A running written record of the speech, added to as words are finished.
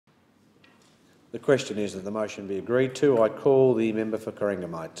The question is that the motion be agreed to. I call the member for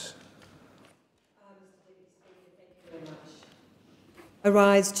Corangamite. I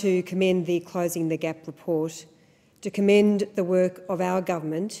rise to commend the Closing the Gap report, to commend the work of our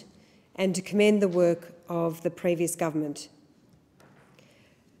government and to commend the work of the previous government.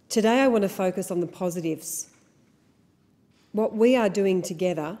 Today I want to focus on the positives. What we are doing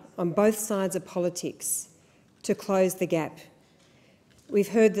together on both sides of politics to close the gap. We've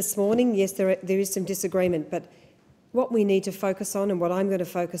heard this morning, yes, there is some disagreement, but what we need to focus on, and what I'm going to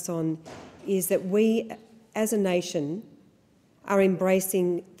focus on, is that we as a nation are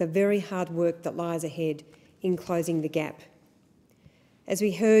embracing the very hard work that lies ahead in closing the gap. As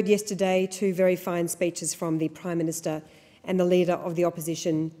we heard yesterday, two very fine speeches from the Prime Minister and the Leader of the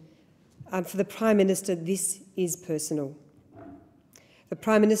Opposition. For the Prime Minister, this is personal. The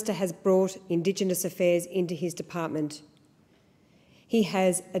Prime Minister has brought Indigenous affairs into his department. He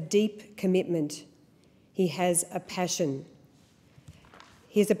has a deep commitment. He has a passion.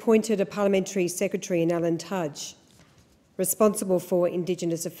 He has appointed a Parliamentary Secretary in Alan Tudge, responsible for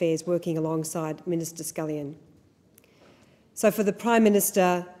Indigenous affairs, working alongside Minister Scullion. So for the Prime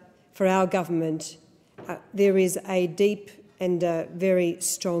Minister, for our government, there is a deep and very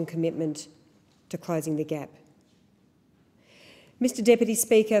strong commitment to closing the gap. Mr Deputy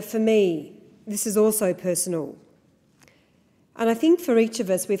Speaker, for me, this is also personal. And I think for each of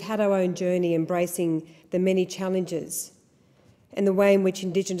us, we've had our own journey embracing the many challenges and the way in which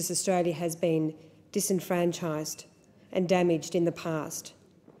Indigenous Australia has been disenfranchised and damaged in the past.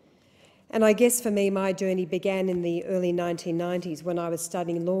 And I guess for me, my journey began in the early 1990s when I was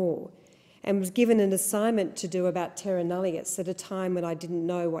studying law and was given an assignment to do about terra nullius at a time when I didn't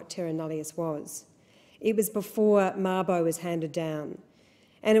know what terra nullius was. It was before Mabo was handed down,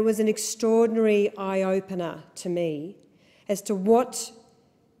 and it was an extraordinary eye-opener to me as to what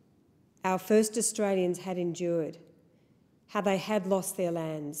our first Australians had endured, how they had lost their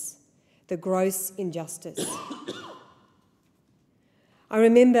lands, the gross injustice. I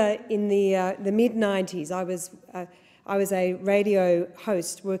remember in the mid-90s, I was a radio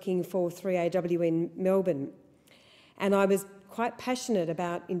host working for 3AW in Melbourne, and I was quite passionate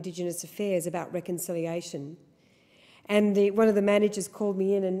about Indigenous affairs, about reconciliation. And one of the managers called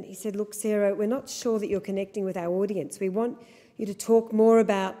me in and he said, "Look, Sarah, we're not sure that you're connecting with our audience. We want you to talk more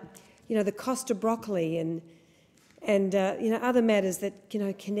about, the cost of broccoli and other matters that,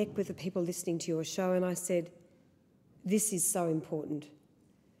 connect with the people listening to your show." And I said, this is so important.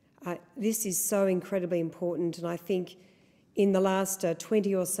 This is so incredibly important, and I think in the last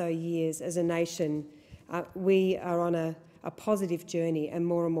 20 or so years as a nation, we are on a positive journey, and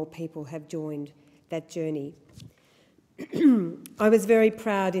more people have joined that journey. I was very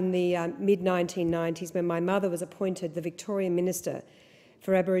proud in the mid-1990s when my mother was appointed the Victorian Minister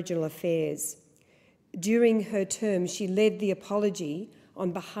for Aboriginal Affairs. During her term, she led the apology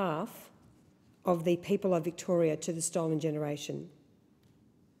on behalf of the people of Victoria to the stolen generation.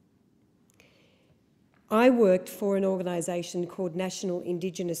 I worked for an organisation called National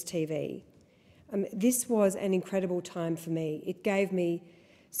Indigenous TV. This was an incredible time for me. It gave me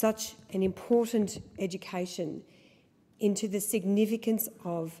such an important education into the significance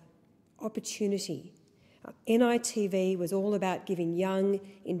of opportunity. NITV was all about giving young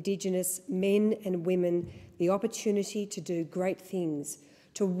Indigenous men and women the opportunity to do great things,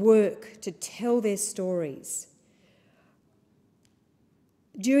 to work, to tell their stories.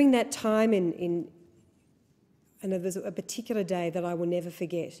 During that time, and there was a particular day that I will never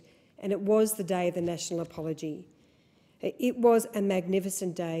forget, and it was the day of the National Apology. It was a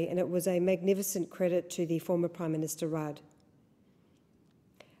magnificent day, and it was a magnificent credit to the former Prime Minister Rudd.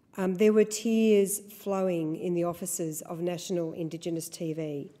 There were tears flowing in the offices of National Indigenous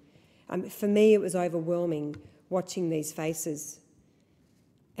TV. For me, it was overwhelming watching these faces,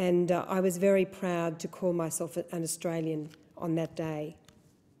 and I was very proud to call myself an Australian on that day.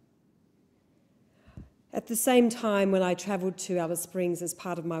 At the same time, when I travelled to Alice Springs as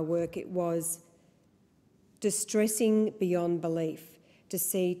part of my work, it was distressing beyond belief to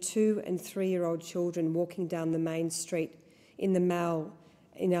see 2- and 3-year-old children walking down the main street in the Mall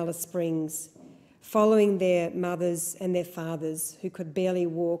in Alice Springs, following their mothers and their fathers who could barely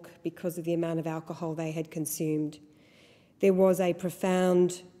walk because of the amount of alcohol they had consumed. There was a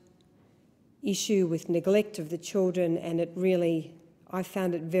profound issue with neglect of the children, and I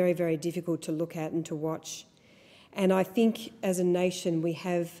found it very, very difficult to look at and to watch. And I think as a nation we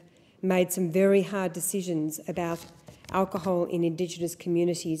have made some very hard decisions about alcohol in Indigenous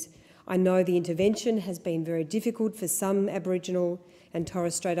communities. I know the intervention has been very difficult for some Aboriginal and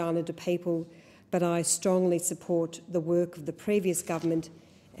Torres Strait Islander people, but I strongly support the work of the previous government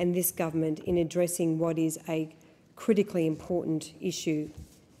and this government in addressing what is a critically important issue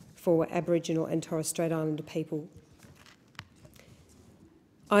for Aboriginal and Torres Strait Islander people.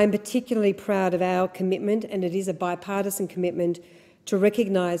 I am particularly proud of our commitment, and it is a bipartisan commitment, to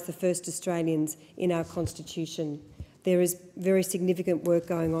recognise the first Australians in our Constitution. There is very significant work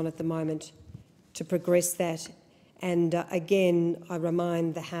going on at the moment to progress that, and again I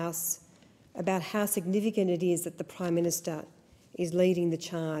remind the House about how significant it is that the Prime Minister is leading the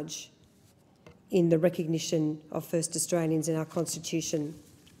charge in the recognition of first Australians in our Constitution.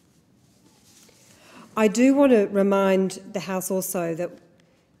 I do want to remind the House also that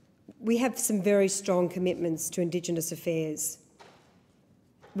we have some very strong commitments to Indigenous affairs.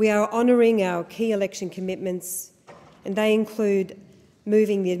 We are honouring our key election commitments, and they include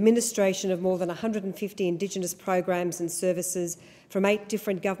moving the administration of more than 150 Indigenous programs and services from 8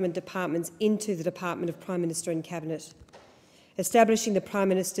 different government departments into the Department of Prime Minister and Cabinet, establishing the Prime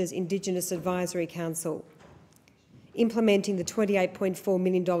Minister's Indigenous Advisory Council, implementing the $28.4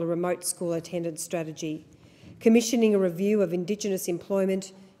 million remote school attendance strategy, commissioning a review of Indigenous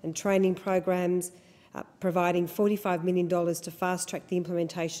employment and training programs, providing $45 million to fast-track the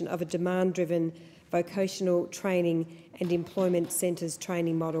implementation of a demand-driven vocational training and employment centres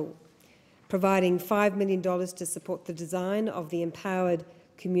training model, providing $5 million to support the design of the Empowered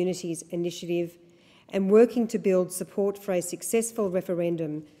Communities Initiative, and working to build support for a successful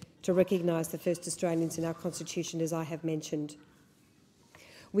referendum to recognise the first Australians in our Constitution, as I have mentioned.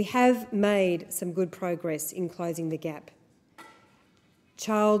 We have made some good progress in closing the gap.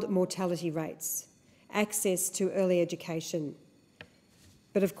 Child mortality rates, access to early education.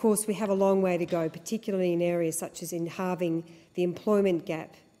 But of course we have a long way to go, particularly in areas such as in halving the employment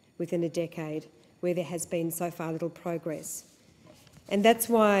gap within a decade, where there has been so far little progress. And that's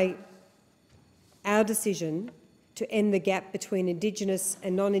why our decision to end the gap between Indigenous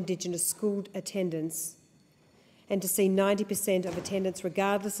and non-Indigenous school attendance, and to see 90% of attendance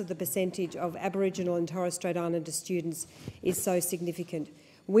regardless of the percentage of Aboriginal and Torres Strait Islander students, is so significant.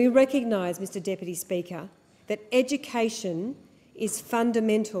 We recognise, Mr Deputy Speaker, that education is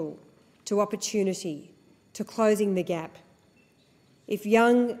fundamental to opportunity, to closing the gap. If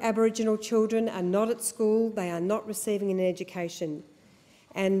young Aboriginal children are not at school, they are not receiving an education.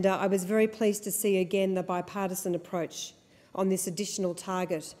 And I was very pleased to see again the bipartisan approach on this additional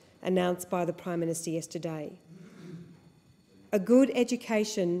target announced by the Prime Minister yesterday. A good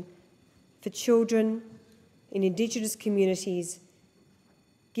education for children in Indigenous communities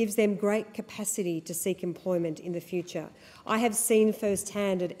gives them great capacity to seek employment in the future. I have seen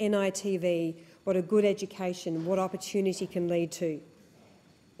firsthand at NITV what a good education, what opportunity can lead to.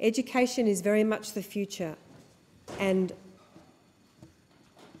 Education is very much the future, and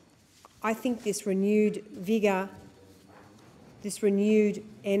I think this renewed vigour, this renewed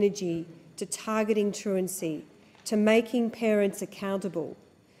energy to targeting truancy, to making parents accountable,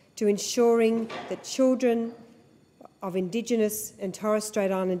 to ensuring that children of Indigenous and Torres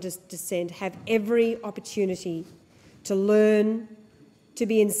Strait Islander descent have every opportunity to learn, to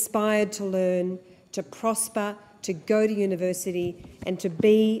be inspired to learn, to prosper, to go to university and to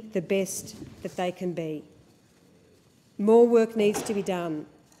be the best that they can be. More work needs to be done.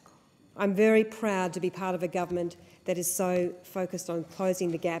 I'm very proud to be part of a government that is so focused on closing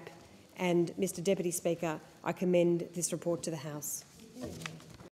the gap, and, Mr Deputy Speaker, I commend this report to the House.